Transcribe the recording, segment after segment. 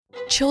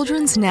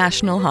Children's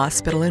National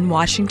Hospital in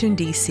Washington,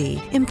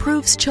 D.C.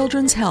 improves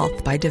children's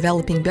health by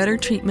developing better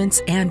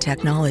treatments and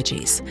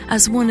technologies.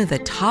 As one of the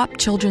top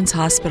children's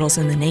hospitals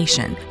in the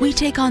nation, we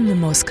take on the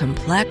most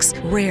complex,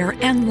 rare,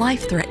 and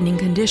life-threatening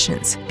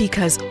conditions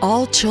because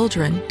all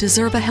children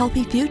deserve a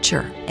healthy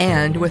future.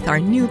 And with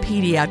our new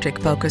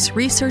pediatric-focused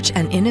research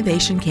and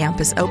innovation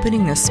campus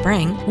opening this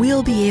spring,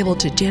 we'll be able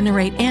to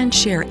generate and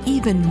share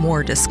even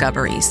more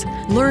discoveries.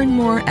 Learn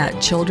more at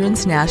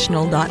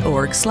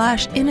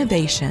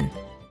childrensnational.org/innovation.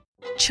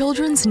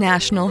 Children's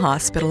National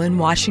Hospital in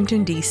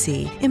Washington,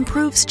 D.C.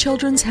 improves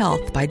children's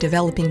health by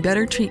developing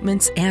better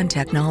treatments and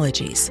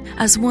technologies.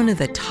 As one of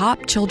the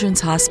top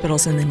children's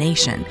hospitals in the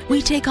nation,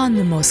 we take on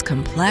the most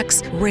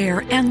complex,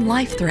 rare, and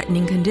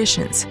life-threatening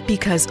conditions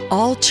because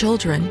all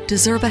children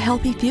deserve a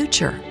healthy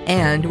future.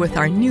 And with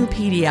our new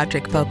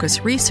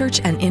pediatric-focused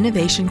research and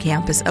innovation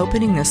campus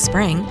opening this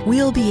spring,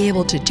 we'll be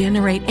able to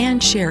generate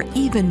and share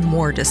even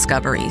more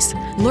discoveries.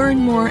 Learn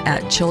more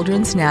at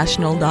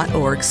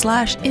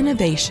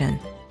childrensnational.org/innovation.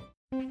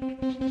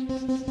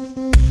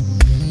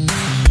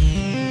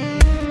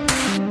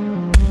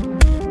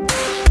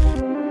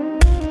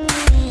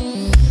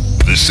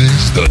 This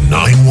is the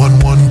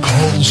 911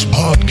 Calls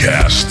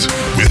podcast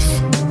with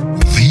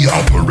the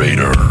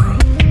operator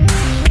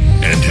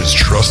and his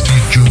trusty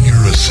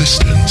junior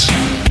assistant,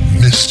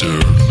 Mr.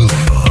 Luna.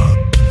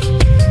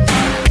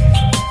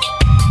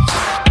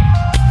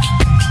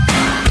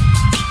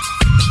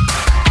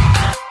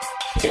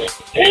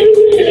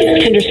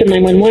 Henderson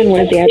 911,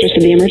 what is the address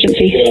of the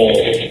emergency?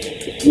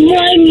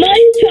 My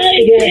mind's trying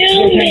to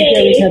kill me.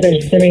 Kill each other.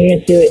 They're making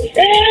us do it.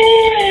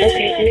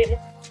 Okay.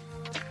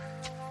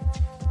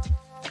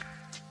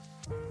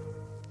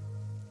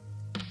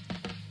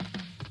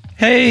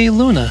 Hey,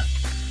 Luna.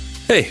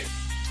 Hey.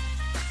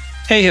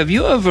 Hey, have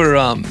you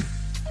ever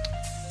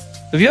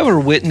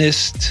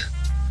witnessed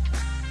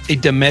a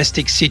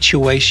domestic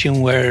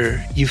situation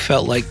where you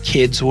felt like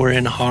kids were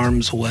in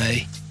harm's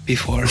way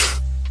before?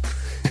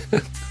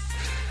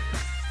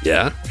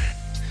 Yeah.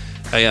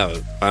 I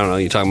don't know.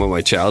 You talking about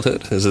my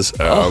childhood? Is this?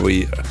 Are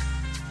we?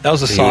 That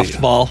was a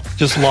softball.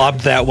 Just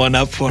lobbed that one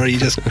up for you.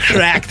 Just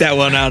cracked that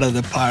one out of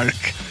the park.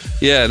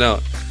 Yeah,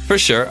 no, for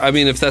sure. I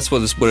mean, if that's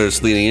what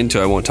it's leading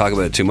into, I won't talk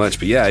about it too much.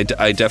 But yeah,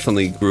 I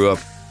definitely grew up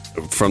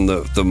from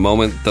the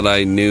moment that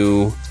I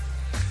knew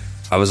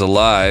I was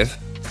alive.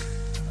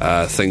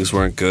 Things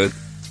weren't good.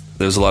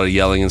 There's a lot of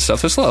yelling and stuff.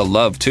 There's a lot of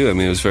love too. I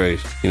mean, it was very,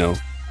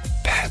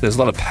 there's a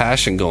lot of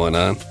passion going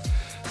on.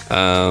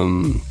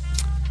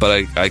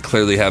 But I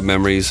clearly have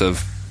memories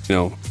of,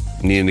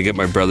 needing to get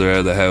my brother out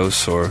of the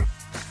house or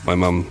my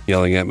mom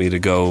yelling at me to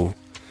go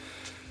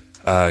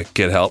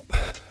get help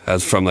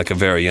as from like a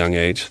very young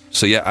age.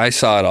 So yeah, I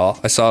saw it all.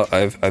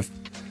 I've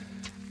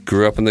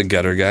grew up in the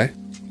gutter guy.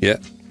 Yeah.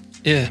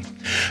 Yeah.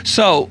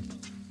 So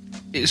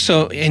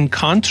in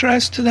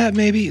contrast to that,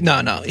 maybe?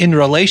 No, in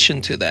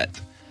relation to that,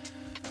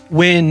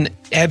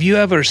 have you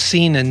ever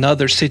seen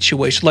another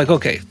situation? Like,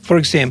 okay, for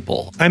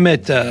example, I'm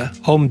at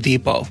Home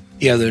Depot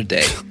the other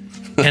day.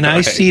 And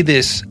I see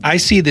this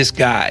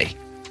guy,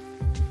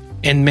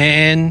 and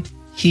man,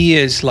 he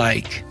is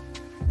like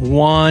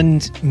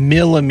 1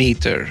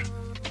 millimeter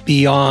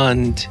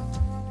beyond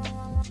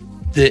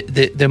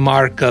the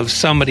mark of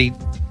somebody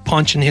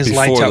punching his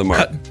Before lights the out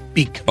mark.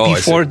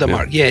 before the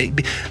mark. Yeah,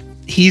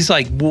 he's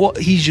like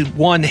he's just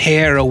one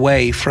hair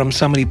away from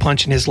somebody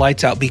punching his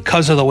lights out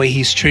because of the way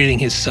he's treating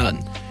his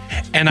son.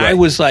 And right. I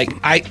was like,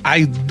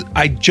 I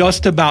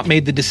just about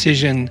made the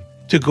decision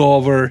to go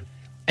over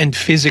and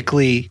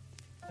physically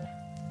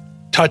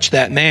touch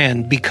that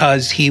man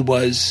because of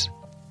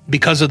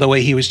the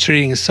way he was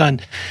treating his son.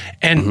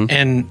 And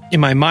and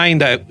in my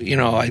mind, I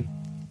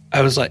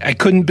was like, I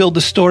couldn't build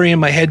the story in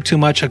my head too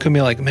much. I couldn't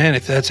be like, man,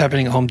 if that's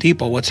happening at Home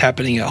Depot, what's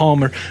happening at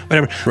home or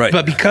whatever. Right.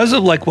 But because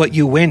of like what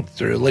you went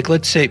through, like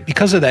let's say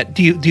because of that,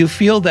 do you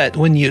feel that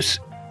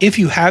if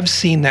you have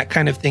seen that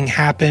kind of thing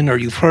happen or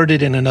you've heard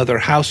it in another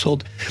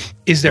household,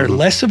 is there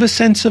less of a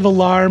sense of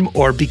alarm,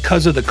 or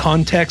because of the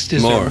context,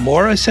 is there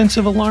more a sense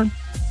of alarm?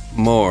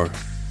 More.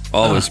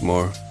 Always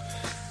more.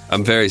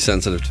 I'm very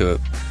sensitive to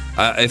it.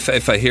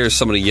 If I hear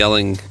somebody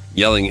yelling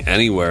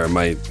anywhere,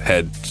 my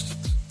head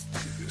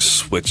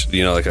switch,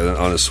 like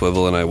on a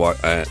swivel, and I walk.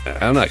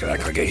 I'm not gonna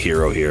act like a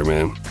hero here,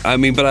 man. I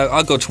mean, but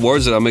I'll go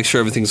towards it. I'll make sure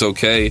everything's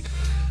okay.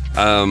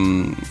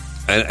 And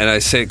I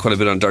say it quite a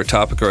bit on Dark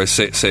Topic, or I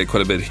say it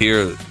quite a bit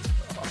here.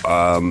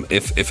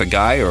 If a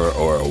guy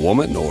or a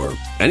woman or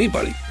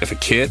anybody, if a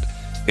kid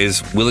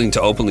is willing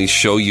to openly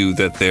show you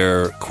that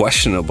they're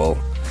questionable,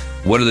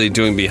 what are they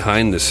doing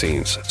behind the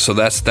scenes? So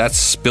that's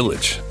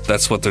spillage.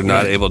 That's what they're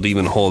not able to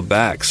even hold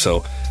back.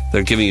 So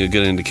they're giving you a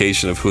good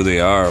indication of who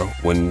they are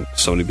when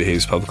somebody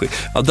behaves publicly.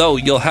 Although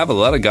you'll have a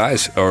lot of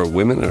guys or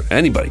women or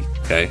anybody,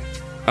 okay?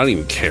 I don't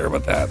even care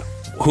about that.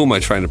 Who am I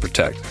trying to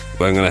protect?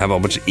 But I'm going to have a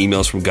bunch of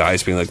emails from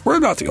guys being like, we're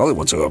not the only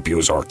ones who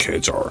abuse our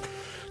kids.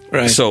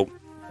 Right. So,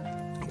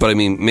 but I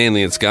mean,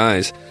 mainly it's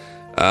guys.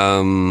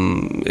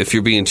 If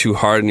you're being too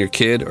hard on your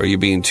kid or you're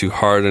being too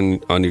hard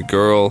on your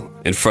girl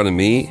in front of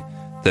me,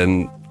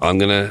 then I'm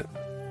gonna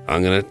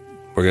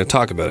we're going to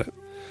talk about it.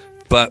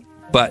 But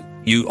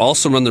you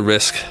also run the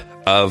risk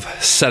of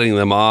setting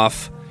them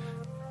off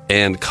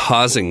and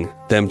causing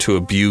them to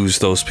abuse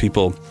those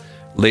people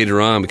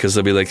later on, because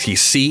they'll be like,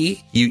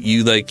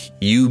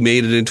 you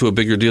made it into a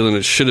bigger deal than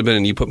it should have been,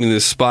 and you put me in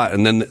this spot,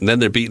 and then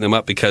they're beating them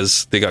up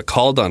because they got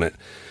called on it.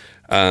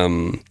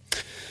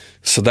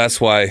 So that's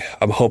why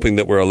I'm hoping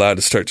that we're allowed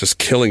to start just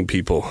killing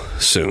people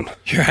soon.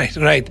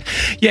 Right.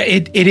 Yeah,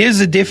 it's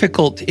a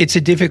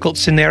difficult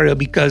scenario,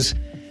 because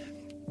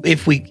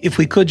if we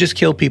could just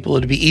kill people,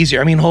 it'd be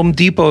easier. I mean, Home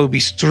Depot would be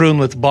strewn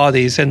with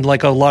bodies, and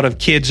like a lot of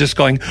kids just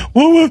going,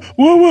 whoa, whoa,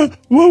 whoa,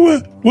 whoa,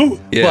 whoa.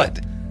 Yeah.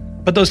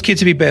 But those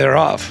kids would be better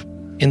off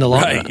in the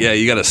long run. Yeah,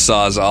 you got a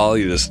Sawzall.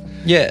 You just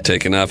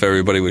taking off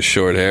everybody with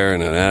short hair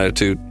and an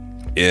attitude.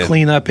 Yeah.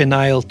 Clean up in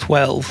aisle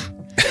 12.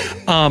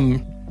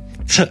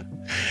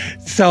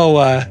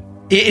 So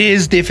it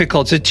is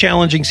difficult. It's a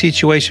challenging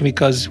situation,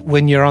 because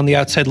when you're on the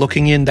outside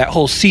looking in, that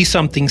whole see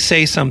something,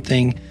 say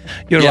something,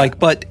 you're like,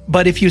 but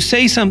if you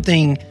say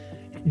something,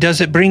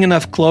 does it bring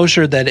enough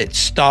closure that it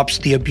stops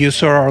the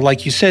abuse? Or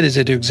like you said, is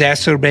it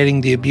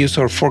exacerbating the abuse,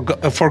 or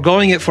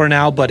foregoing it for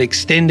now but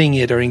extending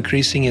it or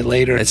increasing it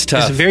later? It's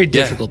tough. It's a very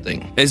difficult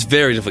thing. It's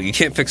very difficult. You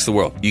can't fix the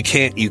world. You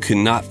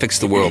cannot fix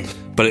the world.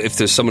 But if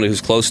there's someone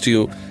who's close to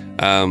you,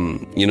 oh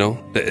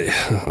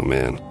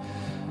man,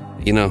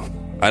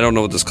 I don't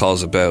know what this call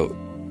is about.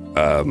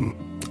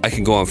 I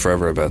can go on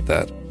forever about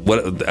that.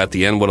 What at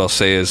the end, what I'll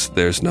say is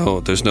there's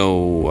no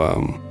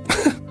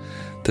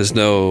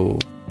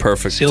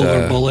perfect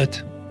silver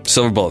bullet.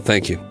 Silver bullet,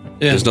 thank you.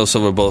 Yeah. There's no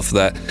silver bullet for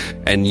that,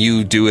 and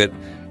you do it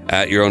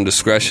at your own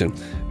discretion.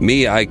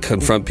 Me, I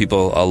confront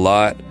people a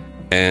lot,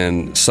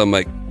 and some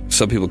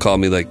people call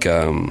me like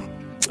a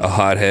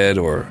hothead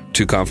or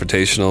too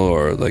confrontational,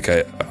 or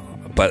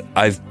but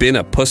I've been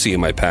a pussy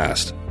in my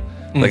past.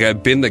 Like,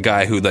 I've been the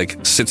guy who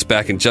sits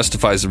back and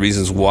justifies the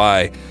reasons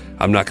why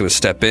I'm not going to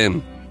step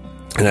in,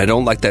 and I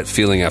don't like that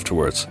feeling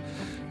afterwards.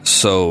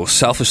 So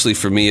selfishly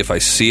for me, if I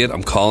see it,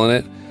 I'm calling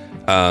it.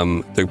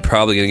 They're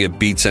probably going to get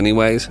beats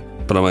anyways,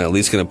 but I'm at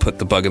least going to put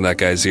the bug in that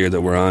guy's ear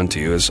that we're on to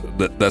you.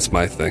 That's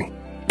my thing.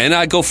 And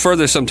I go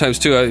further sometimes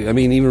too. I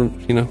mean,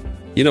 even,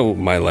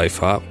 my life,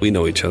 Hop. We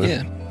know each other.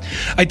 Yeah.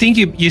 I think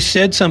you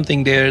said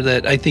something there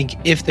that I think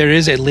if there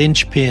is a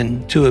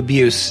linchpin to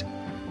abuse,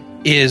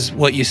 is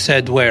what you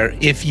said, where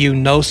if you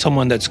know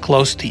someone that's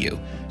close to you.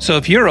 So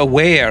if you're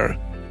aware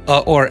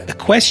or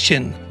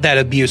question that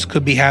abuse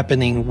could be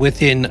happening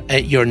within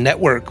your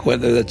network,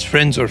 whether that's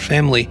friends or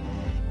family,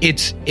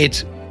 it's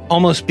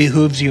almost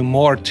behooves you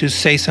more to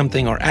say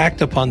something or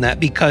act upon that,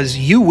 because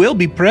you will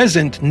be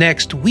present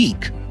next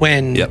week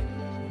when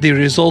the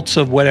results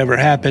of whatever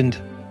happened,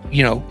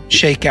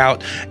 shake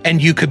out,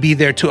 and you could be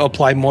there to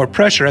apply more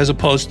pressure, as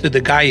opposed to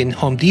the guy in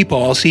Home Depot.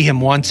 I'll see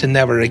him once and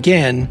never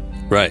again.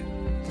 Right.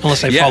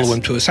 Unless I follow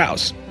him to his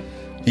house.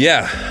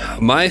 Yeah.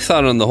 My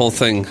thought on the whole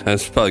thing,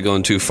 that's probably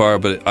going too far,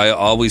 but I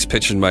always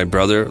pictured my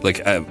brother,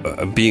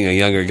 being a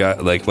younger guy,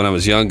 when I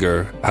was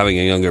younger, having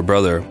a younger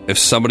brother, if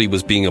somebody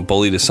was being a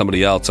bully to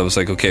somebody else, I was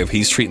like, okay, if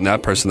he's treating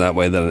that person that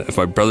way, then if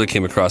my brother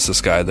came across this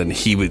guy, then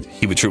he would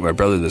treat my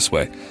brother this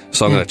way.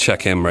 So I'm going to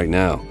check him right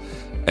now.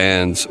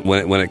 And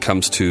when it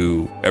comes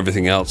to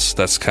everything else,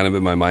 that's kind of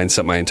been my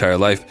mindset my entire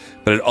life.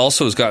 But it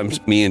also has gotten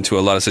me into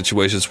a lot of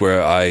situations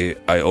where I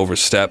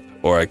overstep,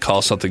 or I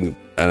call something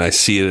and I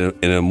see it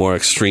in a more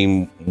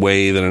extreme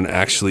way than it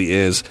actually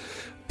is.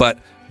 But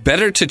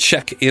better to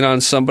check in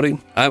on somebody.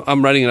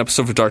 I'm writing an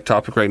episode for Dark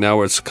Topic right now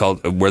where it's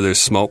called Where There's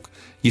Smoke.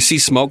 You see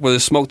smoke, where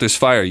there's smoke, there's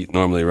fire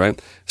normally, right?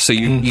 So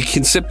you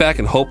can sit back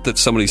and hope that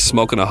somebody's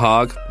smoking a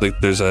hog.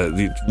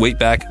 You wait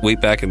back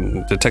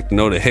and detect a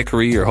note of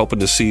hickory. You're hoping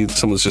to see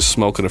someone's just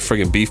smoking a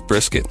friggin' beef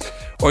brisket.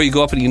 Or you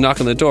go up and you knock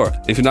on the door.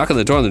 If you knock on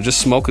the door and they're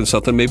just smoking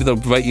something, maybe they'll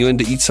invite you in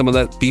to eat some of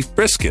that beef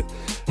brisket.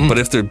 But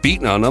if they're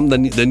beating on them,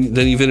 then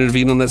you've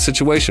intervened on that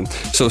situation.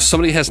 So if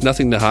somebody has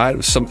nothing to hide,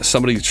 if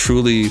somebody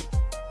truly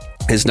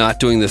is not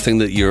doing the thing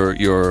that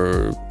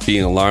you're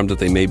being alarmed that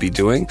they may be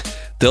doing,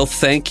 they'll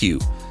thank you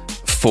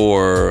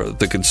for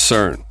the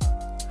concern.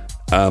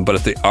 But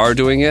if they are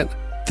doing it,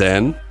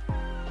 then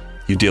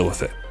you deal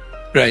with it.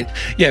 Right.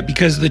 Yeah,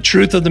 because the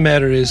truth of the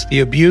matter is the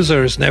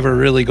abuser is never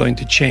really going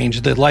to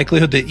change. The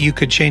likelihood that you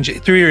could change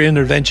it through your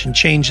intervention,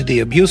 change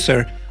the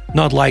abuser,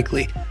 not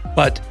likely.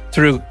 But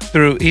through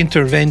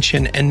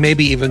intervention, and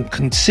maybe even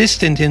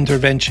consistent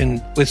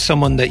intervention with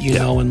someone that you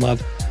know and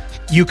love,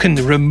 you can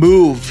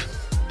remove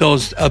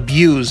those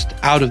abused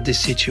out of this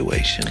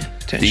situation.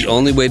 The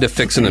only way to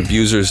fix an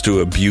abuser is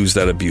to abuse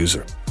that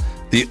abuser.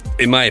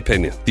 In my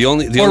opinion,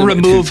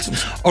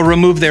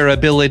 remove their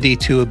ability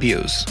to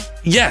abuse.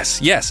 Yes.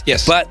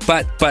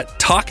 But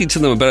talking to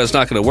them about it's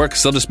not going to work,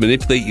 because they'll just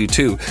manipulate you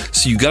too.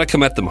 So you got to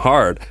come at them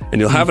hard, and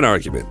you'll have an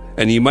argument,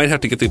 and you might have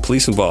to get the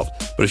police involved.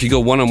 But if you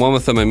go one-on-one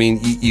with them, I mean,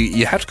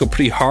 you have to go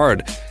pretty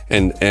hard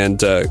and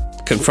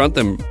confront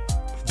them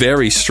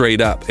very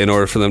straight up in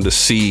order for them to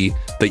see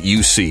that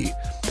you see,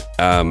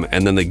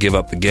 and then they give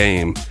up the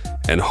game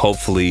and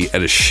hopefully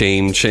at a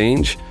shame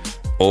change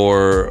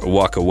or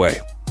walk away.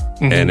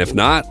 And if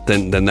not,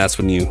 then that's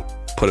when you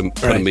put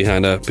him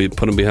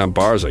behind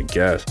bars, I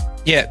guess.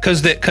 Yeah,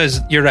 because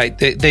you're right.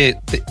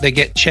 They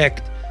get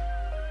checked.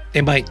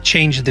 They might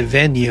change the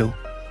venue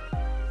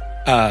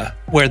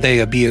where they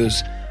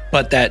abuse,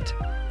 but that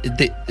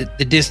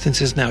the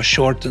distance is now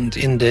shortened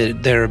in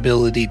their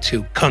ability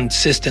to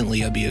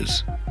consistently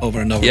abuse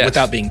over and over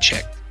without being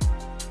checked.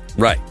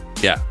 Right.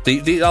 Yeah.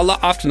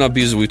 Often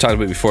abusers, we've talked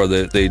about before,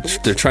 they're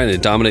trying to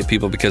dominate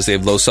people because they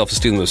have low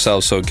self-esteem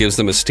themselves, so it gives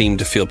them esteem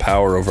to feel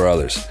power over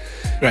others.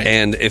 Right.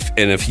 And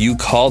if you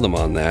call them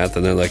on that,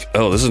 then they're like,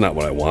 oh, this is not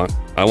what I want.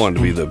 I want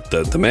to be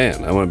the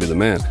man. I want to be the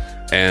man.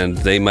 And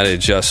they might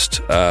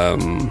adjust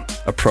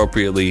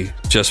appropriately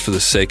just for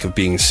the sake of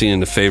being seen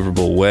in a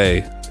favorable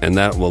way, and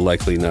that will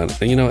likely not.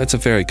 It's a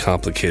very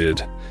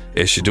complicated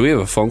issue. Do we have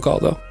a phone call,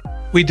 though?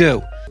 We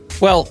do.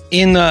 Well,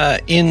 in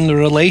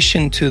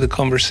relation to the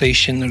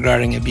conversation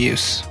regarding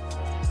abuse,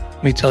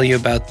 let me tell you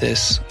about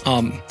this.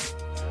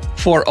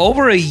 For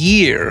over a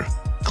year,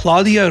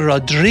 Claudia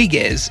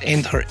Rodriguez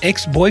and her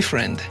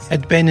ex-boyfriend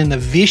had been in a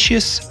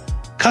vicious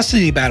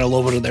custody battle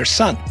over their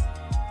son.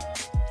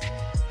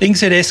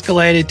 Things had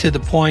escalated to the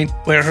point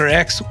where her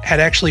ex had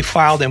actually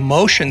filed a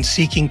motion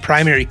seeking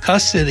primary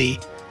custody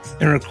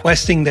and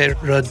requesting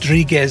that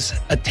Rodriguez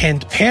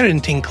attend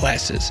parenting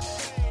classes,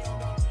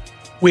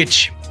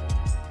 which,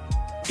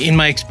 in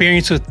my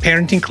experience with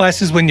parenting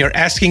classes, when you're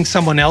asking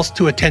someone else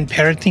to attend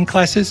parenting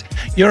classes,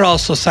 you're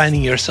also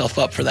signing yourself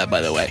up for that, by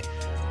the way.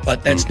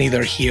 But that's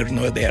neither here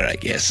nor there, I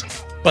guess.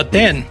 But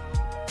then,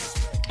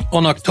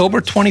 on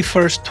October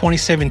 21st,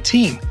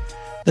 2017,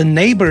 the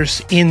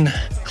neighbors in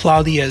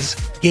Claudia's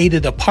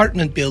gated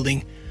apartment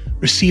building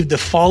received the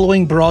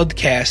following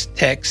broadcast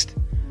text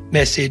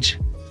message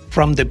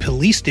from the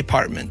police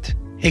department.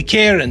 Hey,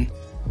 Karen,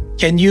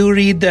 can you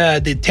read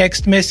the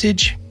text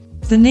message?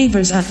 The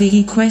neighbors at the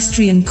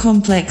equestrian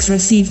complex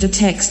received a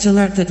text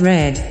alert that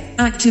read,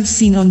 "Active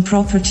scene on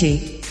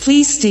property.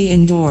 Please stay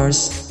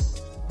indoors."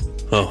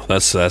 Oh,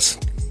 that's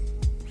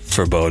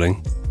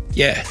foreboding.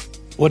 Yeah.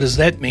 What does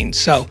that mean?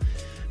 So,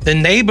 the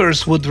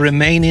neighbors would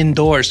remain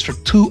indoors for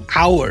 2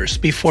 hours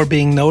before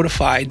being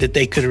notified that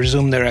they could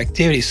resume their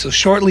activities. So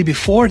shortly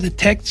before the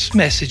text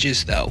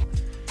messages, though,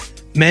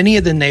 many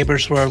of the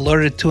neighbors were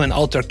alerted to an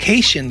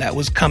altercation that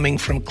was coming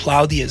from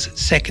Claudia's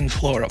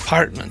second-floor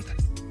apartment.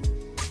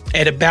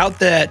 At about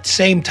that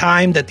same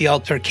time that the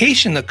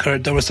altercation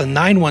occurred, there was a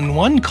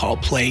 911 call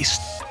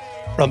placed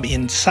from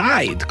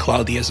inside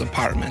Claudia's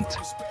apartment.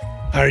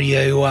 Are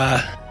you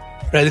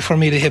ready for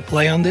me to hit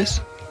play on this?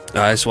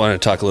 I just wanted to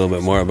talk a little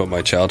bit more about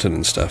my childhood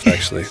and stuff,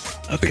 actually.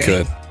 Okay. If we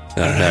could.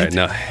 All right,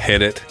 now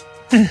hit it.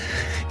 Yeah.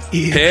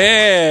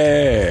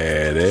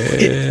 Hit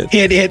it.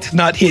 Hit it,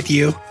 not hit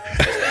you.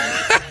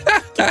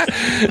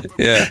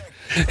 Yeah.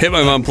 Hit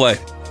my mom play.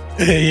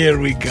 Here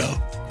we go.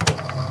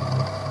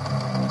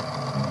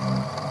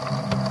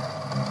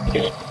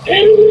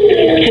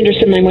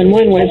 Henderson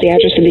 911, what is the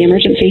address of the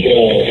emergency?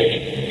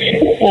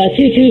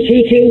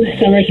 2222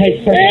 Summer Heights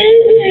Park.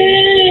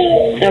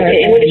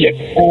 Okay, and what is your...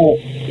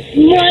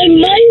 My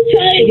mind's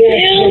trying to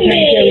kill me.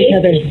 Each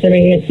other. They're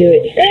making us do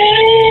it.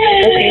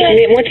 Okay, and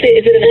then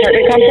is it an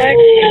apartment complex?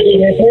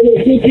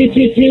 Apartment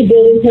 2222,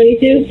 building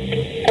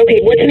 22. Okay,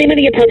 what's the name of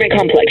the apartment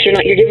complex?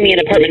 You're giving me an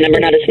apartment number,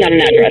 not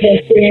an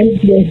address.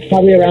 We're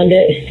probably around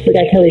it. We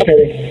got to kill each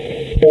other.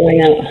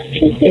 Going out.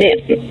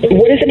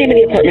 What is the name of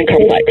the apartment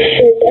complex?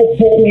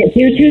 Apartment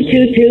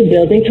 2222,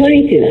 building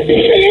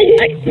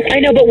 22. I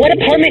know, but what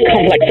apartment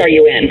complex are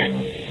you in?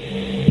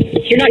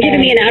 You're not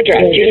giving me an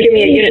address. You're just giving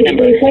me a unit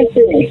number. I'm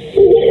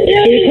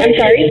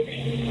sorry?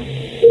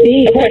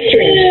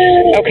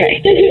 Equestrian. Okay.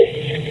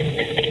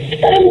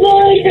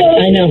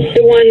 I know.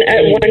 The one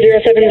at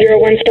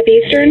 10701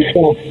 Southeastern?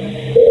 Yeah.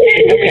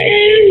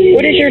 Okay.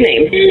 What is your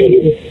name?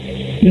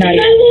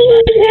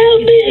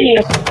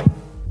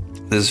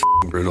 This is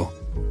brutal.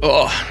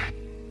 Oh.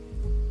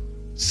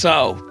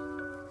 So,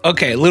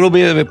 okay, a little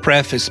bit of a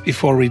preface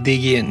before we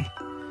dig in.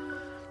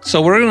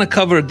 So we're going to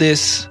cover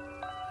this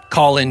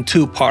call in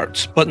 2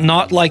 parts, but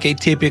not like a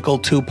typical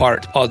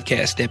 2-part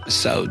podcast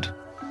episode.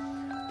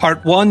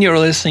 Part 1 you're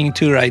listening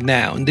to right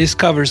now, and this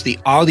covers the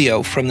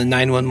audio from the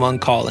 911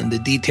 call and the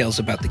details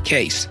about the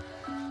case.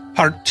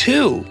 Part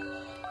 2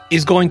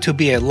 is going to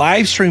be a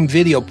live stream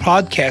video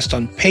podcast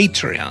on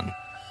Patreon,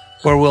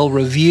 where we'll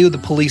review the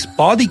police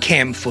body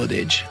cam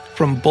footage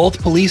from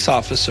both police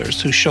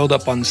officers who showed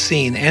up on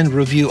scene and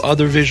review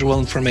other visual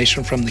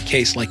information from the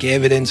case, like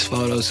evidence,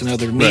 photos, and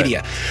other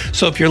media. Right.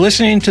 So if you're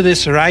listening to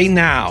this right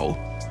now,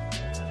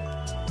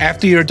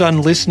 after you're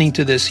done listening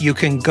to this, you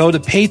can go to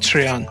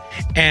Patreon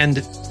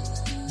and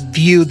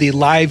view the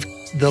live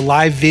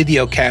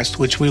video cast,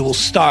 which we will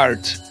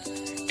start.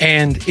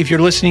 And if you're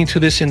listening to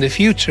this in the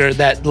future,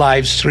 that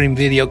live stream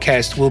video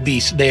cast will be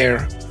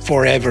there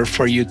forever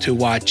for you to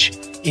watch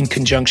in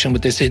conjunction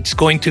with this. It's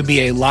going to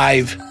be a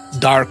live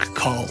dark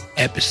call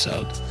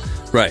episode.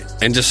 Right.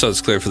 And just so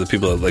it's clear for the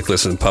people that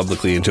listen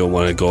publicly and don't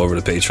want to go over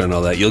to Patreon and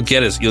all that, you'll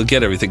get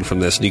everything from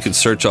this, and you can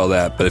search all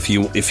that. But if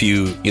you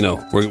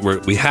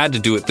we had to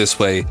do it this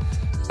way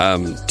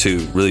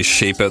to really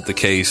shape out the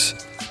case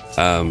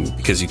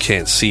because you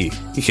can't see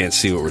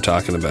what we're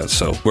talking about.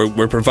 So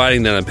we're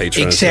providing that on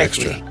Patreon.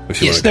 Exactly. As extra,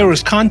 if you Yes, wanna there come.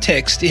 was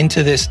context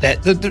into this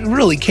that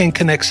really can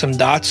connect some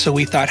dots. So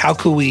we thought, how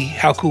could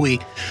we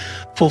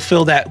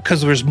fulfill that,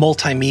 because there's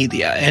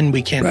multimedia and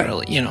we can't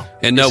really,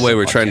 And no this way is a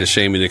we're trying to podcast.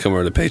 shame you to come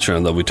over to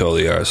Patreon, though we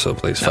totally are. So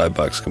please,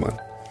 $5, come on.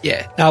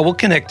 Yeah. Now we'll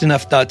connect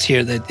enough dots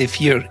here that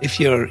if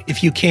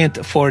you can't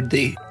afford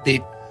the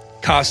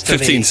cost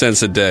 15 of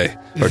cents a day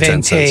a or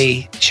 10 cents.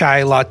 venti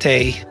chai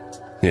latte,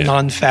 Yeah.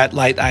 non-fat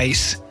light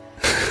ice,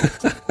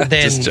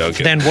 Just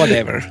joking. then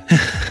whatever.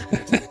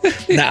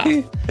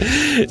 No,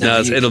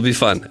 It'll be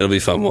fun. It'll be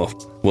fun.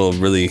 We'll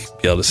really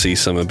be able to see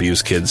some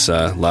abused kids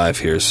live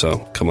here. So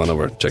come on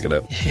over, check it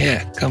out.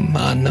 yeah, come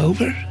on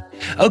over.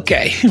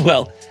 Okay,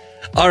 well,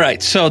 all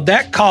right. So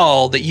that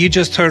call that you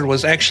just heard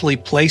was actually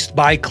placed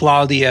by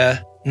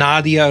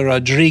Nadia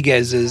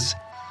Rodriguez's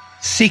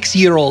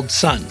 6-year-old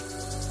son.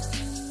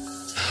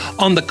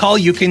 On the call,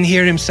 you can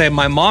hear him say,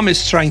 "My mom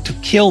is trying to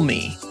kill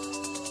me."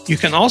 You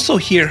can also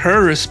hear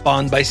her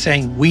respond by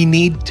saying, "We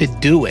need to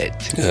do it."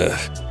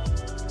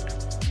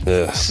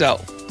 So,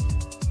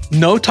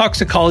 no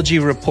toxicology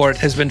report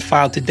has been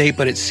filed to date,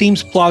 but it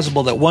seems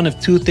plausible that one of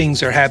two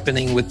things are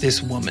happening with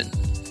this woman.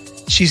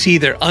 She's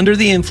either under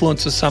the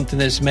influence of something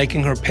that's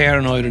making her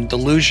paranoid or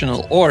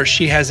delusional, or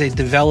she has a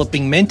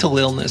developing mental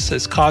illness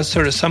that's caused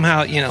her to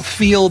somehow,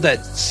 feel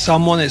that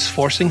someone is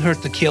forcing her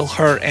to kill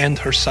her and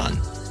her son.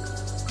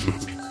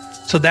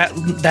 So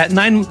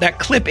that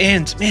clip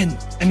ends, man.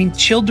 I mean,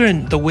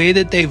 children, the way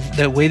that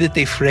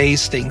they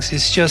phrase things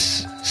is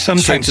just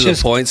sometimes Straight to the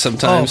point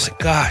sometimes. Oh my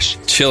gosh.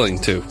 Chilling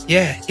too.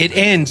 Yeah, it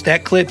ends.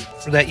 That clip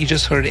that you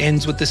just heard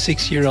ends with the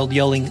 6-year-old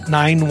yelling,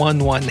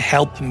 "911,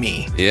 help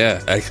me."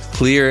 Yeah, as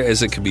clear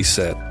as it could be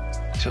said.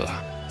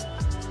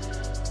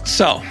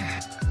 So,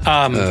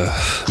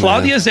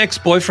 Claudia's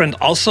ex-boyfriend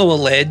also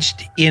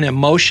alleged in a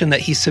motion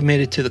that he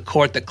submitted to the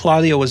court that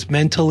Claudia was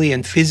mentally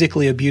and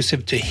physically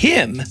abusive to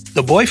him,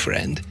 the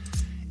boyfriend,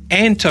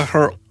 and to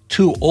her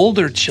 2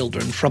 older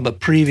children from a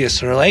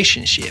previous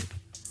relationship.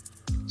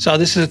 So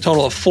this is a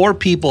total of 4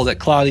 people that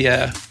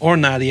Claudia, or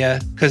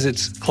Nadia, because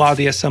it's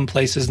Claudia some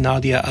places,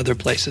 Nadia other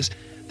places,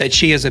 that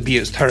she has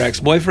abused. Her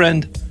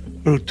ex-boyfriend,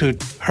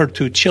 her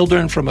 2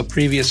 children from a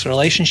previous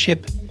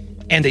relationship,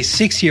 and a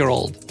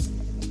 6-year-old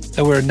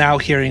that we're now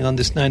hearing on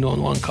this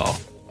 911 call.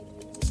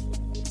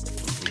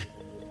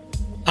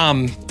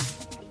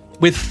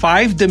 With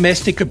 5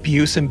 domestic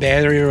abuse and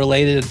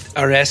battery-related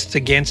arrests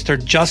against her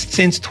just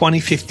since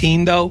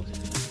 2015, though,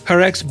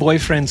 her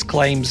ex-boyfriend's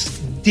claims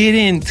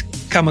didn't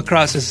come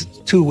across as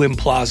too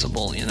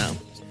implausible,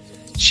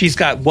 She's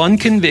got 1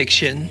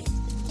 conviction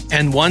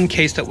and 1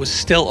 case that was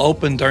still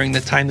open during the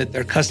time that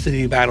their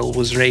custody battle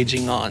was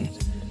raging on.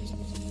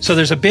 So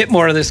there's a bit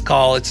more of this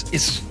call.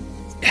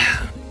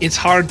 It's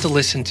hard to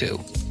listen to,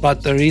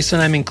 but the reason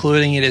I'm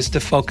including it is to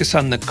focus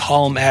on the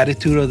calm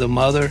attitude of the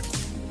mother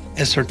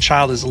as her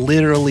child is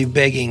literally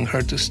begging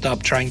her to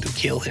stop trying to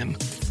kill him.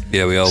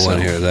 Yeah, we all want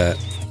to hear that.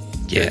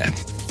 Yeah.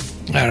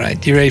 All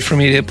right. You ready for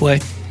me to hit play?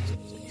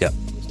 Yep,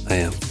 I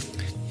am.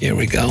 Here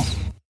we go.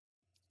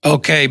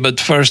 Okay, but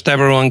first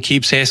everyone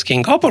keeps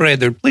asking,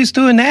 "Operator, please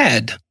do an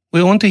ad.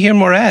 We want to hear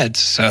more ads."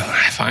 So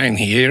fine,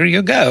 here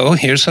you go.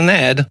 Here's an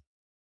ad.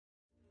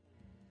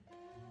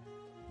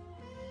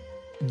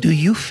 Do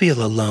you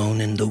feel alone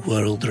in the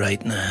world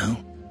right now?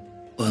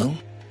 Well,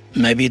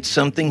 maybe it's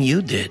something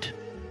you did.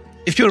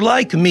 If you're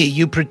like me,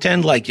 you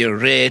pretend like you're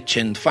rich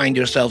and find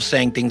yourself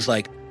saying things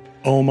like,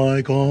 "Oh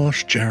my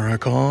gosh,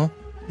 Jericho,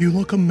 you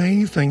look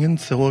amazing in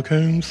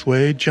silicone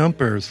suede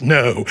jumpers."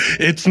 "No,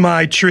 it's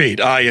my treat,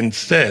 I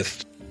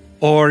insist."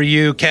 Or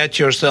you catch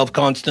yourself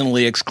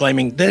constantly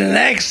exclaiming, "The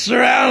next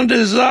round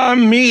is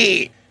on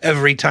me,"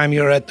 every time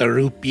you're at the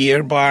root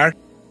beer bar.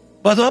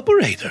 But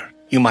operator,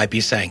 you might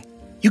be saying,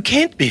 "You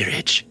can't be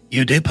rich.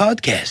 You do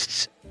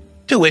podcasts."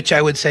 To which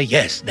I would say,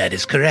 yes, that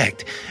is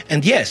correct.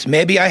 And yes,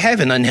 maybe I have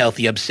an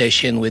unhealthy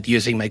obsession with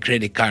using my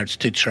credit cards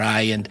to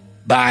try and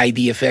buy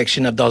the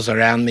affection of those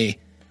around me.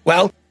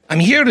 Well,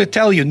 I'm here to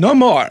tell you no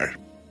more.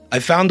 I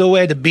found a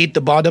way to beat the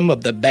bottom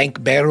of the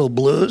bank barrel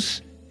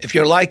blues. If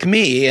you're like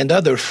me and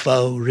other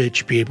faux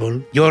rich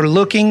people, you're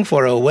looking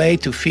for a way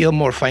to feel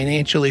more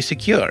financially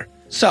secure.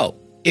 So,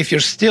 if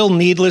you're still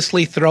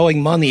needlessly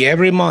throwing money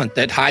every month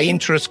at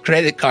high-interest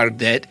credit card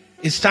debt,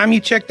 it's time you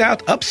checked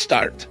out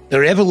Upstart, the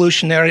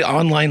revolutionary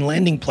online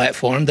lending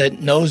platform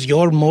that knows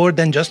you're more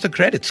than just a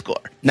credit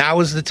score.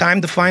 Now is the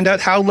time to find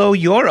out how low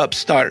your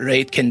Upstart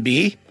rate can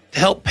be to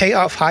help pay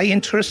off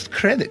high-interest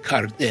credit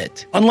card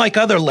debt. Unlike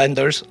other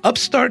lenders,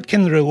 Upstart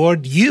can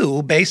reward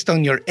you based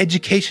on your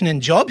education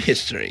and job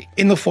history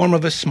in the form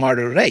of a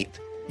smarter rate.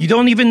 You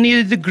don't even need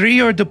a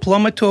degree or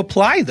diploma to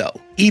apply, though.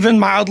 Even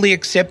mildly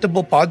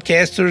acceptable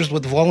podcasters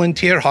with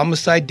volunteer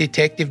homicide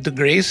detective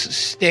degrees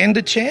stand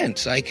a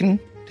chance, I can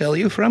tell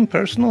you from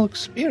personal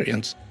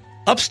experience.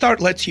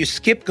 Upstart lets you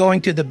skip going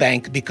to the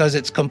bank because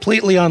it's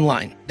completely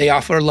online. They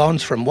offer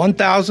loans from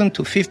 $1,000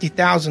 to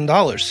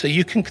 $50,000 so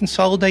you can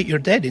consolidate your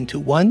debt into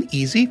one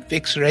easy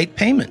fixed-rate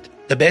payment.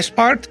 The best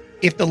part?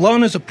 If the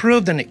loan is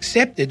approved and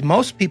accepted,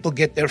 most people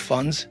get their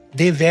funds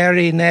the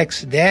very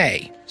next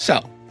day.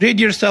 So, rid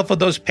yourself of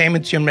those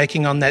payments you're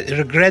making on that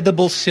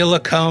regrettable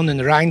silicone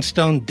and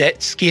rhinestone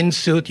debt skin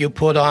suit you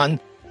put on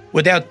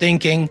without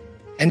thinking,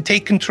 and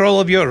take control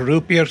of your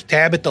root beer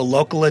tab at the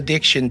local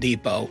addiction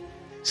depot.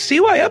 See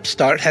why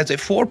Upstart has a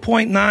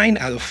 4.9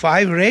 out of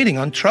 5 rating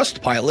on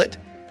Trustpilot,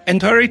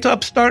 and hurry to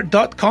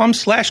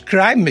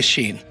upstart.com/crime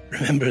machine.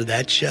 Remember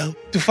that show?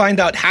 To find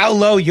out how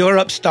low your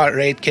Upstart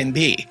rate can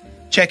be.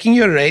 Checking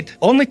your rate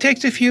only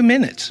takes a few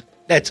minutes.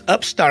 That's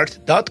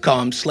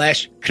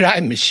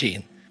upstart.com/crime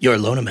machine. Your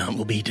loan amount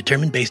will be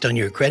determined based on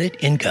your credit,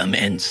 income,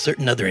 and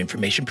certain other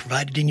information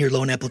provided in your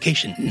loan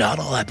application. Not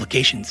all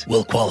applications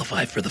will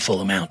qualify for the full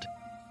amount.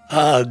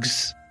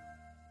 Hugs.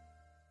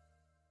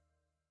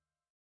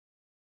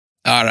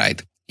 All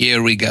right,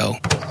 here we go.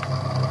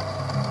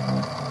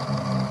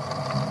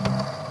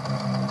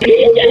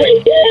 What's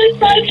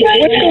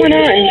going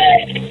on?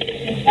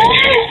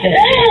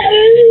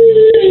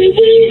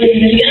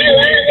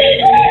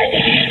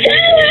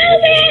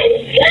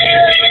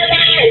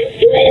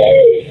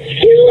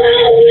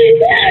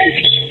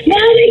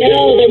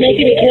 No, they're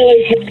making me kill her.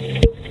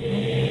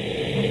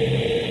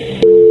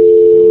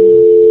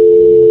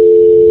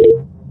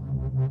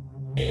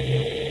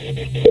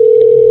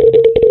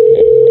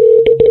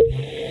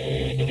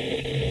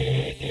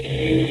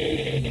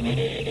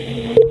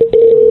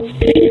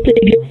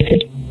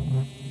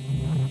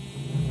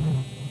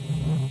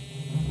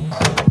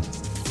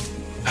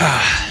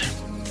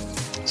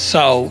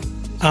 So,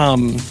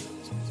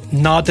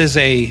 not as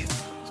a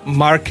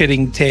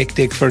marketing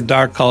tactic for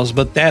Dark Calls,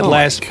 but that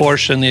last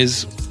portion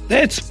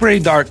that's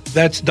pretty dark.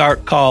 That's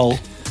Dark Call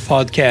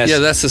podcast. Yeah,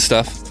 that's the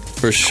stuff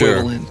for sure.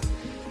 Equivalent.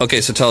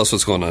 Okay, so tell us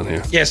what's going on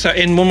here. Yeah, so,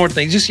 and one more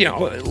thing, just,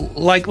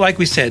 like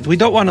we said, we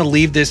don't want to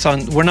leave this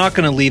on, we're not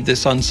going to leave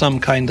this on some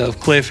kind of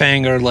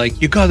cliffhanger, like,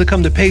 you got to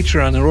come to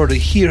Patreon in order to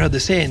hear how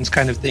this ends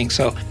kind of thing.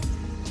 So,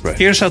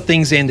 Here's how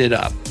things ended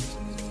up.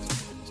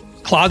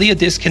 Claudia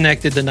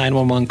disconnected the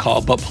 911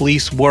 call, but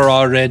police were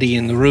already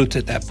en route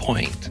at that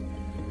point.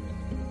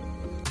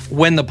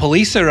 When the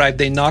police arrived,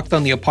 they knocked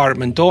on the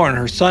apartment door and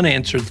her son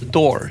answered the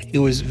door. He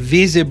was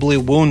visibly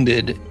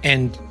wounded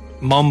and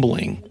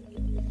mumbling.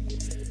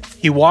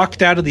 He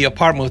walked out of the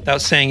apartment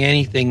without saying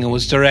anything and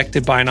was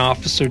directed by an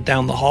officer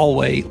down the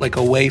hallway, like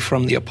away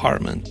from the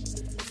apartment.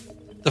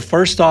 The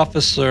first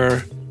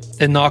officer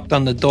that knocked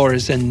on the door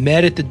is then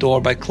met at the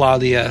door by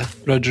Claudia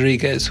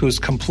Rodriguez, who's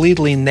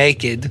completely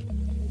naked,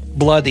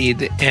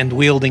 bloodied, and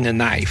wielding a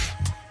knife.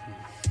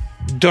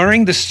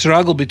 During the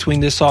struggle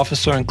between this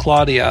officer and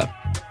Claudia,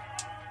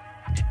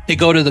 they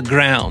go to the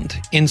ground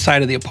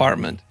inside of the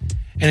apartment.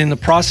 And in the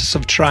process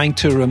of trying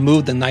to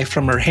remove the knife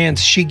from her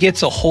hands, she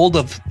gets a hold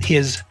of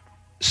his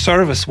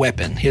service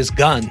weapon, his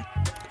gun.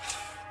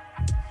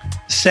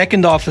 The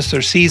second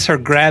officer sees her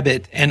grab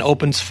it and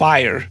opens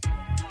fire,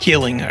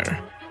 killing her.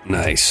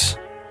 Nice.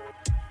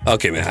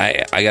 Okay, man,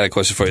 I got a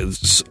question for you.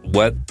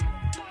 What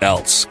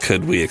else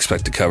could we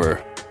expect to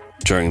cover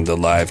during the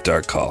live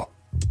Dark Call?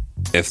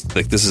 If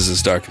this is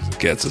as dark as it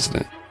gets, isn't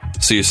it?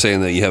 So you're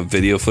saying that you have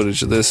video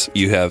footage of this?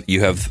 You have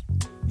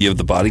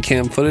the body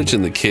cam footage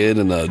and the kid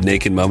and the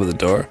naked mom at the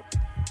door?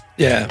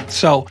 Yeah.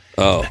 So,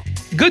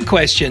 good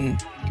question.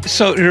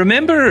 So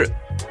remember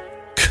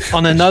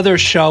on another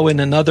show in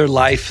another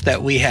life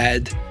that we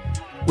had,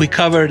 we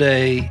covered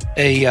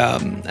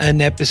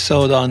an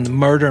episode on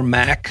Murder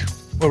Mac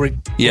where we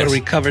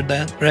covered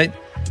that, right?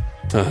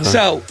 Uh-huh.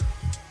 So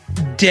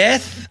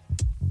death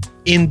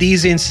in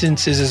these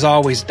instances is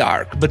always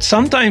dark, but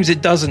sometimes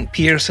it doesn't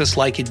pierce us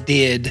like it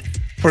did,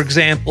 for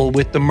example,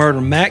 with the Murder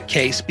Mac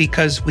case,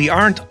 because we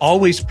aren't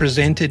always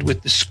presented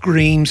with the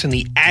screams and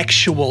the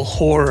actual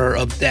horror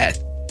of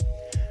death.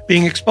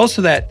 Being exposed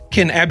to that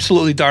can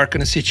absolutely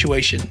darken a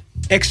situation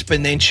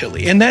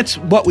exponentially. And that's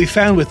what we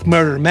found with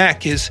Murder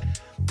Mac is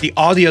the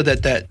audio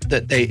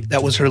that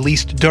was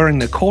released during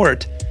the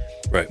court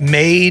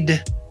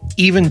made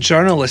even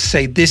journalists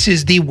say this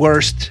is the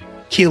worst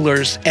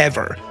killers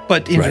ever.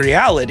 But in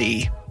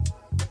reality,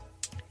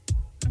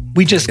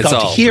 we just got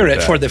to hear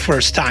it for the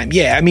first time.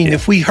 Yeah, I mean,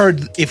 if we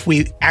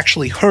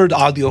actually heard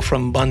audio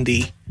from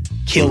Bundy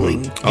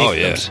killing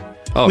victims.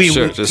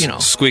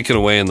 Just squeaking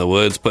away in the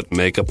woods, putting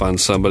makeup on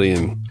somebody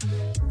and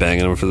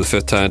banging them for the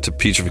 5th time to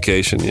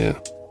putrefaction,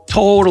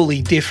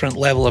 Totally different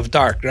level of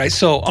dark, right?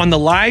 So on the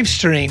live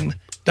stream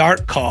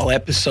Dark Call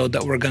episode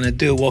that we're going to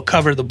do, we'll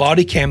cover the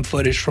body cam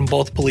footage from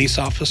both police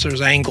officers'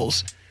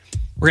 angles.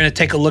 We're going to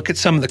take a look at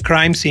some of the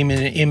crime scene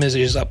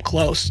images up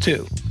close,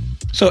 too.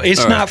 So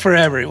it's not for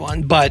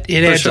everyone, but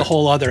it adds a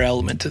whole other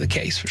element to the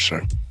case, for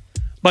sure.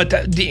 But,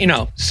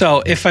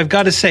 so if I've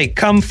got to say,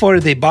 come for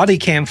the body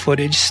cam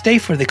footage, stay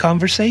for the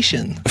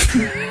conversation.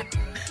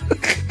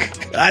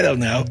 I don't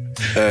know.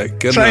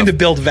 Trying to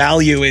build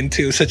value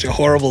into such a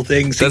horrible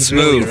thing seems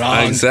really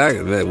wrong.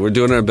 Exactly. We're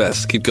doing our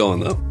best. Keep going,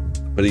 though.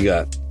 What do you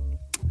got?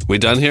 We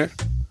done here?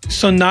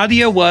 So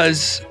Nadia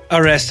was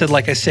arrested,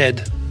 like I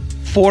said,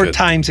 4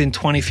 times in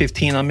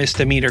 2015 on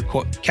misdemeanor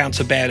counts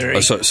of battery.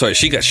 Oh, sorry,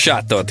 she got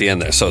shot though at the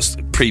end there. So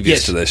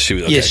previous to this, she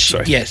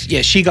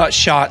was she got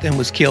shot and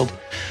was killed.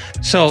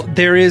 So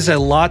there is a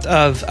lot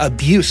of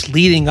abuse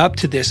leading up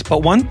to this.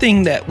 But one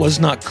thing that was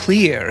not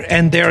clear,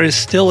 and there is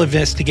still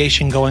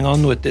investigation going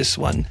on with this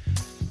one,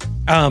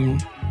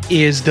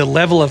 is the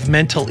level of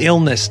mental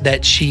illness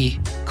that she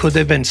could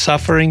have been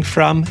suffering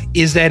from.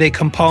 Is that a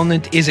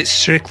component? Is it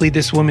strictly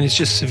this woman is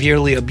just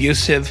severely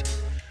abusive?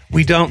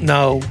 We don't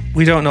know.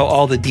 We don't know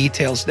all the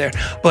details there.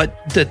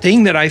 But the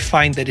thing that I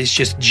find that is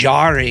just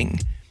jarring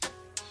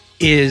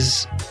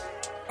is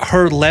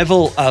her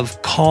level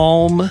of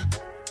calm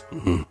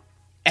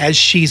as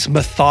she's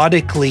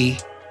methodically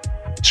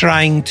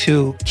trying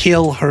to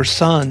kill her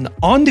son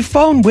on the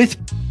phone with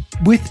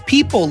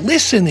people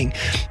listening.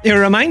 It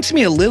reminds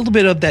me a little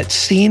bit of that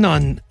scene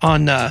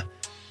on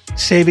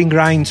Saving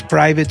Ryan's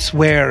Privates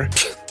where,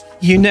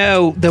 you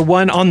know, the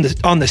one on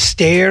the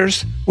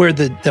stairs where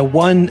the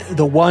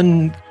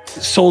one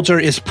soldier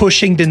is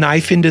pushing the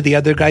knife into the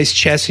other guy's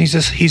chest, and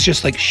he's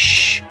just like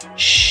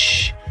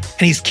shh,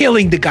 and he's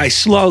killing the guy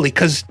slowly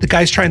because the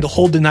guy's trying to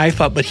hold the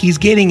knife up, but he's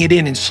getting it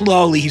in, and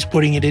slowly he's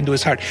putting it into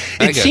his heart.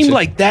 It seemed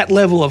like that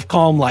level of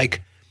calm.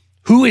 Like,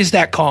 who is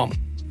that calm?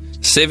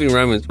 Saving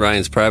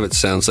Ryan's Private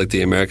sounds like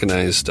the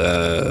Americanized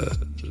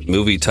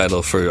movie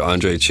title for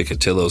Andre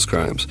Chikatilo's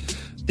crimes.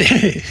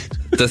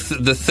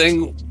 The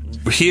thing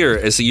here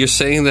is that you're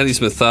saying that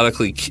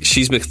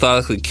she's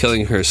methodically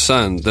killing her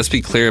son. Let's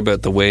be clear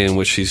about the way in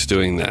which she's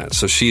doing that.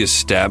 So she is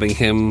stabbing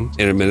him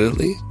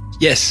intermittently?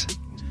 Yes.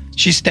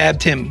 She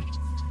stabbed him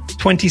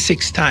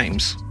 26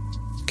 times.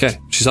 Okay.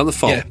 She's on the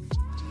phone. Yeah.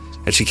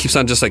 And she keeps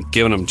on just like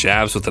giving him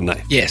jabs with the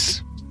knife.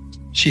 Yes.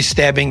 She's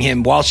stabbing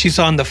him while she's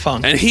on the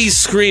phone. And he's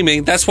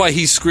screaming. That's why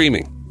he's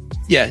screaming.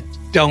 Yeah.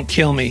 Don't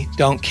kill me.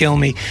 Don't kill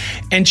me.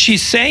 And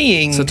she's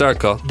saying it's a dark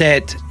call.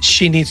 That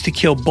she needs to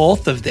kill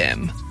both of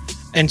them.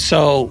 And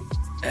so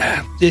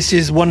this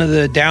is one of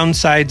the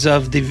downsides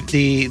of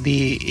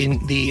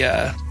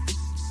the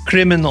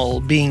criminal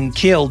being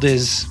killed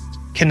is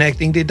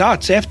connecting the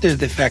dots after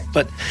the fact.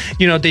 But,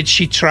 you know, did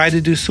she try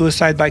to do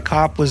suicide by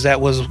cop? Was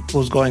that what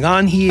was going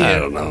on here? I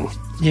don't know.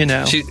 You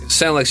know, she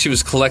sounded like she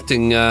was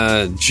collecting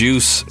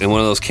juice in one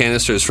of those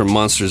canisters from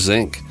Monsters,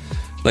 Inc.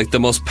 Like the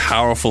most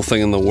powerful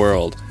thing in the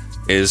world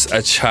is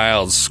a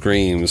child's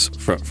screams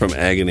from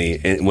agony.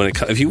 And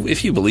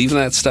if you believe in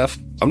that stuff,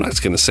 I'm not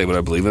just going to say what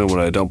I believe in and what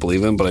I don't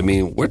believe in, but I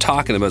mean, we're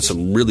talking about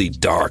some really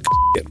dark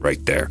shit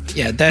right there.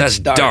 Yeah, that's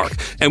dark.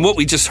 And what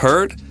we just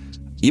heard,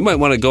 you might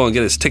want to go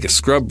and take a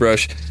scrub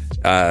brush,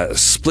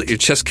 split your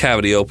chest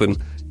cavity open,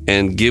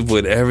 and give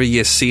whatever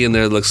you see in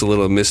there that looks a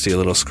little misty, a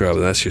little scrub.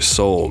 That's your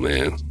soul,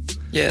 man.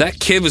 Yeah. That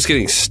kid was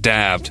getting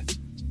stabbed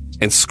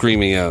and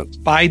screaming out.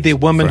 By the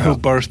woman who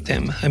birthed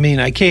him. I mean,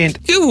 I can't...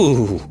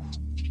 Ew.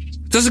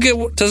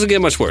 Doesn't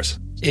get much worse.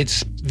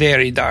 It's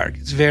very dark.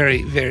 It's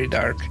very, very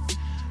dark.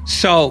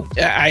 So,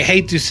 I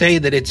hate to say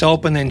that it's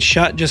open and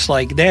shut just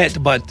like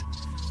that, but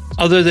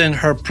other than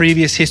her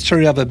previous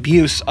history of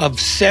abuse of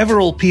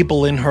several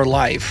people in her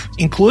life,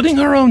 including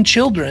her own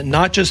children,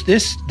 not just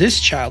this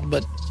child,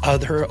 but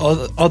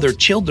other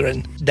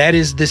children, that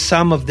is the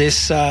sum of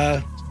this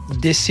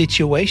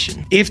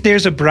situation. If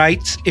there's a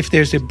bright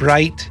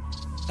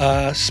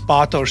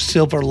spot or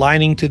silver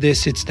lining to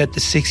this, it's that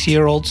the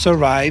 6-year-old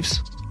survives.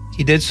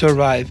 He did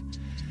survive,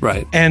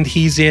 right? And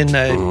he's in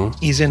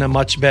a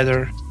much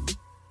better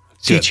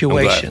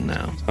situation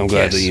now. I'm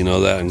glad that you know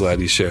that. I'm glad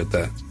you shared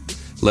that.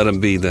 Let him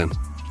be then.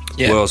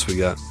 Yeah. What else we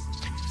got?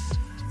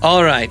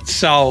 All right.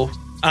 So,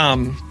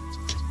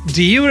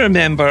 do you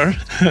remember?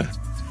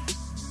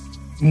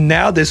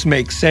 Now this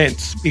makes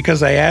sense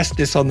because I asked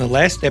this on the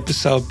last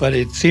episode, but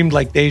it seemed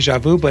like deja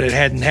vu, but it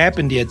hadn't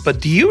happened yet.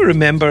 But do you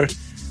remember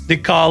the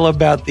call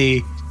about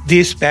the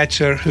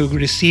dispatcher who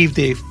received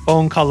a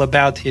phone call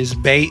about his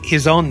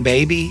own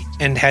baby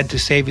and had to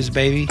save his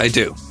baby? I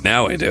do.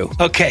 Now I do.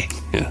 Okay.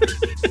 Yeah.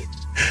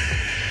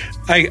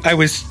 I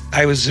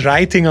was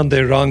writing on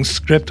the wrong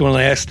script when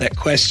I asked that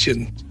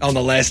question on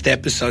the last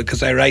episode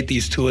because I write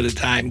these two at a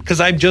time because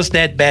I'm just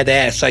that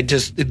badass. I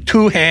just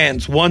two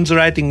hands, one's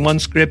writing one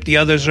script, the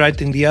other's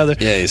writing the other,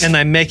 and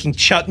I'm making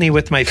chutney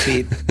with my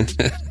feet.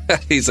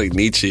 He's like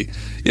Nietzsche.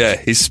 Yeah,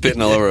 he's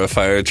spitting all over a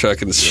fire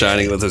truck and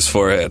shining it with his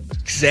forehead.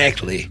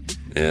 Exactly.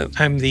 Yeah.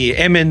 I'm the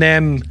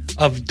Eminem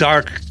of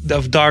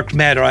dark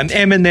matter. I'm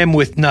Eminem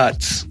with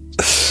nuts.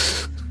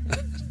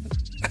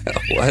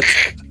 What?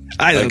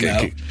 I don't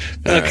know.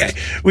 Okay. Right.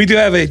 We do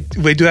have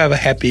a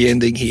happy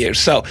ending here.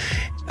 So,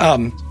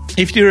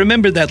 if you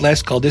remember that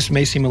last call, this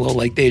may seem a little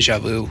like deja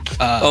vu.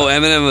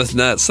 Eminem with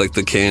nuts, like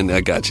the can. I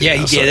got you. Yeah,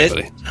 now. you get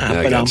it. Yeah,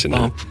 I got you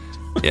now.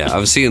 Yeah, I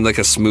was seeing like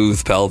a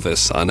smooth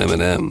pelvis on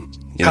Eminem.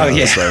 You know,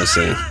 that's what I was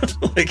saying.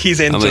 Like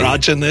he's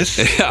androgynous.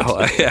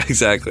 Yeah,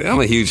 exactly. I'm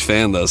a huge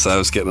fan though, so I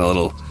was getting a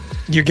little.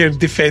 You get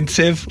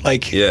defensive,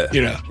 like Yeah.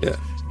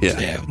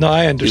 No,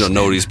 I understand. You don't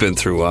know what he's been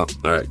through. All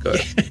right, go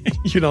ahead.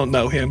 You don't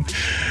know him.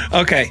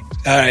 Okay.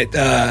 All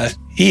right.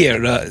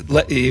 Here,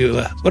 what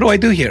do I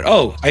do here?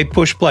 Oh, I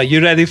push play.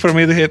 You ready for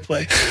me to hit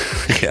play?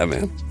 Yeah,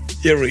 man.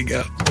 Here we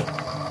go.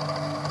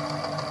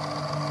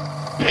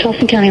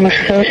 Charleston County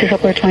Emergency Services,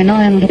 Operator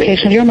 29,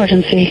 location of your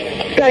emergency.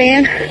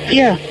 Diane?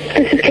 Yeah.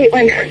 This is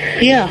Caitlin.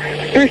 Yeah.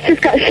 Bruce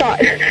just got shot.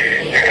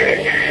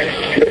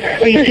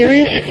 Are you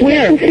serious?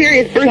 Where? I'm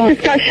serious. Bruce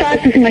just got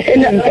shot in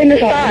the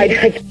side.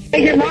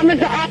 Hey, your mom is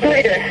the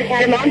operator.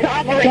 Your mom's the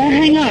operator. Don't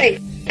hang up.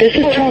 This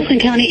is Charleston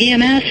County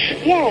EMS.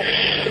 Yes.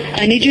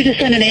 I need you to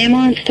send an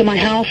ambulance to my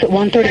house at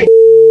 130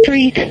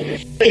 Street.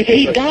 If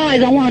he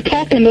dies, I want to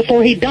talk to him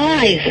before he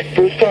dies.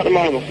 Bruce, talk to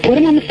Mama. Put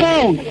him on the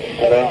phone.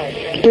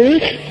 Hello?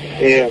 Bruce?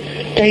 Yeah.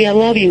 Daddy, I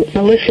love you.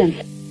 Now listen.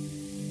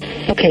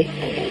 Okay.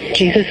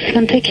 Jesus is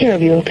going to take care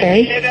of you,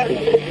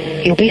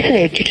 okay? You'll be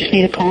saved. You just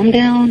need to calm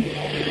down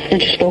and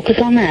just focus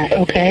on that,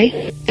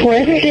 okay?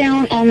 Press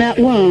down on that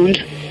wound,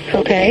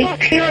 okay?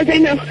 Okay,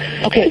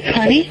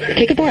 honey,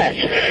 take a breath.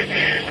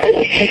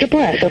 Take a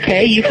breath,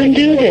 okay? You can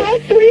do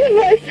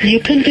this. You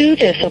can do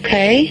this,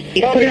 okay?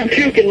 You Mama, he's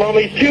puking,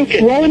 Mama, he's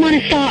puking. Roll him on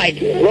his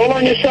side. Roll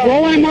on your side.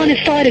 Roll him on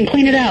his side and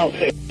clean it out.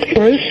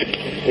 Bruce?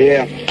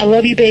 Yeah. I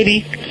love you,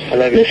 baby. I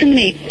love you. Listen to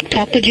me.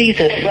 Talk to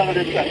Jesus.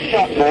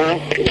 Huh?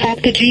 Talk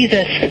to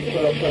Jesus.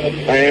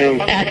 I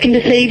am. Ask him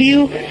to save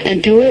you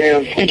and do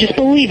it and just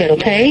believe it,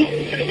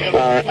 okay?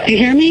 Alright. Do you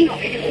hear me?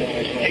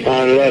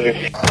 I love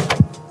you.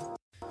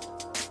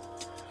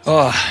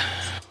 Oh.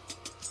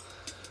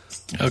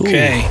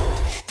 Okay.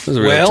 This is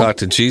a real talk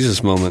to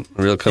Jesus moment.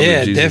 A real come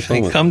to Jesus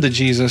definitely moment. come to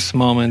Jesus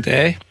moment,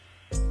 eh?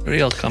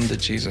 Real come to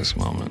Jesus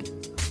moment.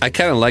 I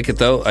kind of like it,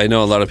 though. I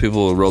know a lot of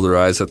people will roll their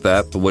eyes at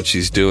that, but what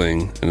she's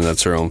doing, and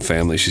that's her own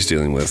family she's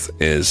dealing with,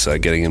 is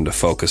getting him to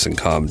focus and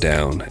calm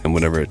down, and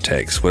whatever it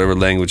takes, whatever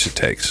language it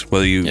takes,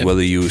 whether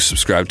you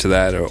subscribe to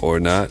that or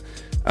not,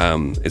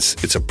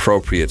 it's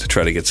appropriate to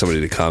try to get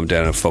somebody to calm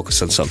down and focus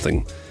on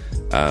something,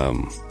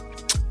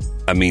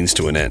 a means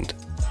to an end.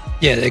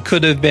 Yeah, it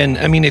could have been.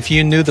 I mean, if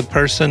you knew the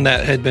person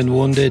that had been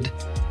wounded,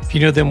 if you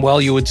knew them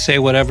well, you would say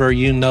whatever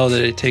you know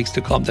that it takes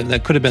to calm them.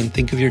 That could have been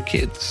think of your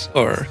kids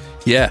or...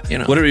 Yeah, you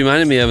know. What it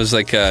reminded me of is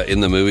like in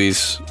the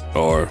movies,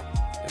 or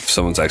if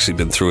someone's actually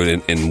been through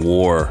it in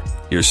war,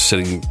 you're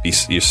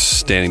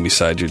standing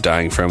beside your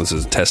dying friend with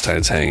his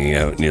intestines hanging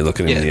out, and you're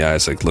looking him in the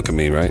eyes, like, "Look at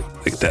me," right?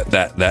 Like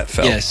that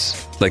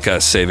felt like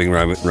a Saving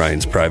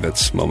Ryan's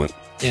Privates moment.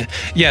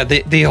 Yeah.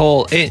 The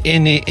whole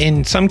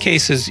in some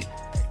cases,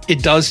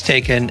 it does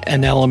take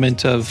an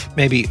element of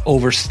maybe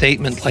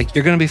overstatement, like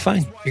you're going to be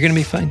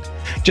fine,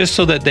 just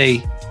so that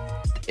they,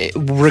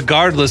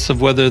 regardless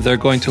of whether they're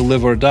going to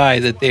live or die,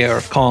 that they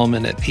are calm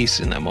and at peace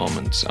in that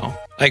moment. So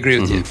I agree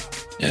with you.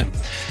 Yeah.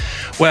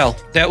 Well,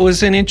 that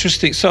was an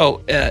interesting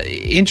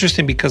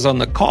because on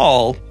the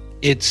call,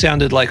 it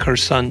sounded like her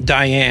son,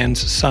 Diane's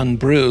son,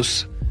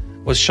 Bruce,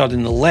 was shot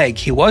in the leg.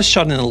 He was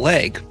shot in the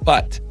leg,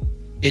 but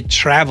it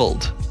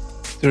traveled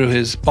through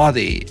his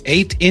body.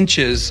 8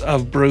 inches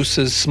of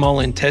Bruce's small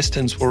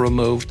intestines were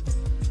removed,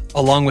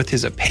 along with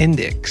his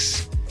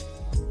appendix.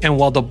 And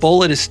while the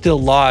bullet is still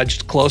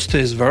lodged close to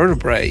his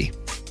vertebrae,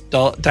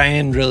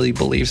 Diane really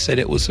believes that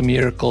it was a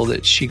miracle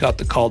that she got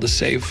the call to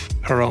save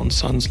her own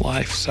son's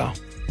life. So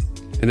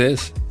it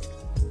is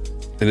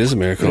a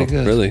miracle,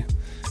 really.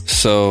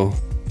 So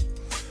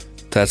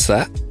that's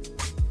that.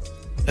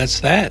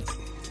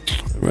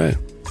 Right.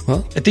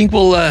 Well, I think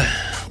we'll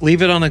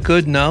leave it on a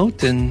good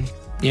note. And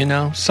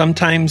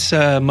sometimes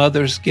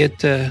mothers get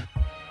to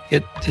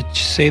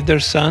save their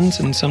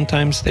sons, and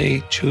sometimes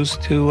they choose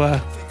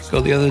to go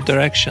the other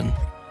direction.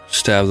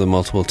 Stab them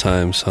multiple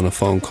times on a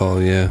phone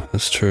call. Yeah,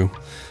 that's true.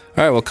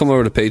 All right, well, come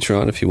over to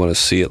Patreon if you want to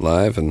see it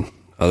live, and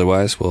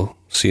otherwise we'll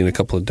see you in a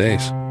couple of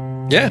days.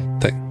 Yeah.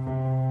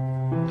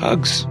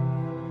 Hugs.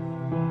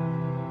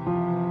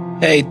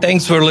 Hey,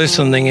 thanks for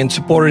listening and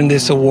supporting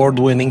this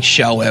award-winning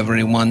show,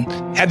 everyone.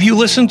 Have you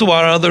listened to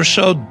our other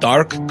show,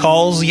 Dark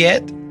Calls,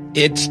 yet?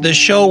 It's the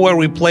show where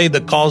we play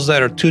the calls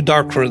that are too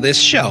dark for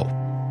this show.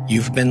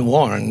 You've been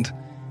warned.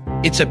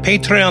 It's a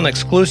Patreon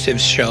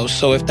exclusive show,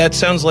 so if that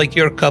sounds like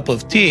your cup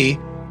of tea,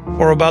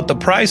 for about the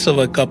price of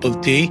a cup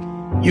of tea,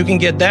 you can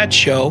get that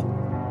show,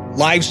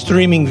 live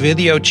streaming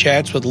video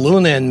chats with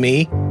Luna and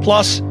me,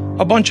 plus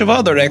a bunch of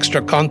other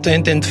extra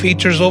content and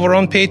features over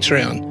on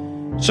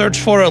Patreon. Search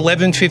for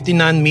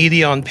 1159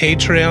 Media on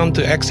Patreon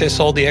to access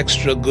all the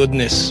extra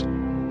goodness.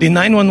 The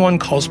 911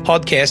 Calls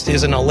podcast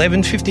is an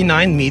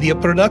 1159 Media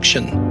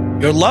production.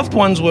 Your loved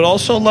ones would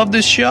also love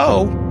this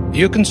show.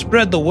 You can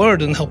spread the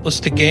word and help us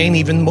to gain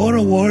even more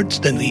awards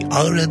than we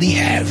already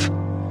have.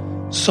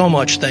 So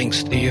much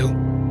thanks to you.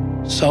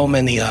 So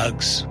many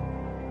hugs.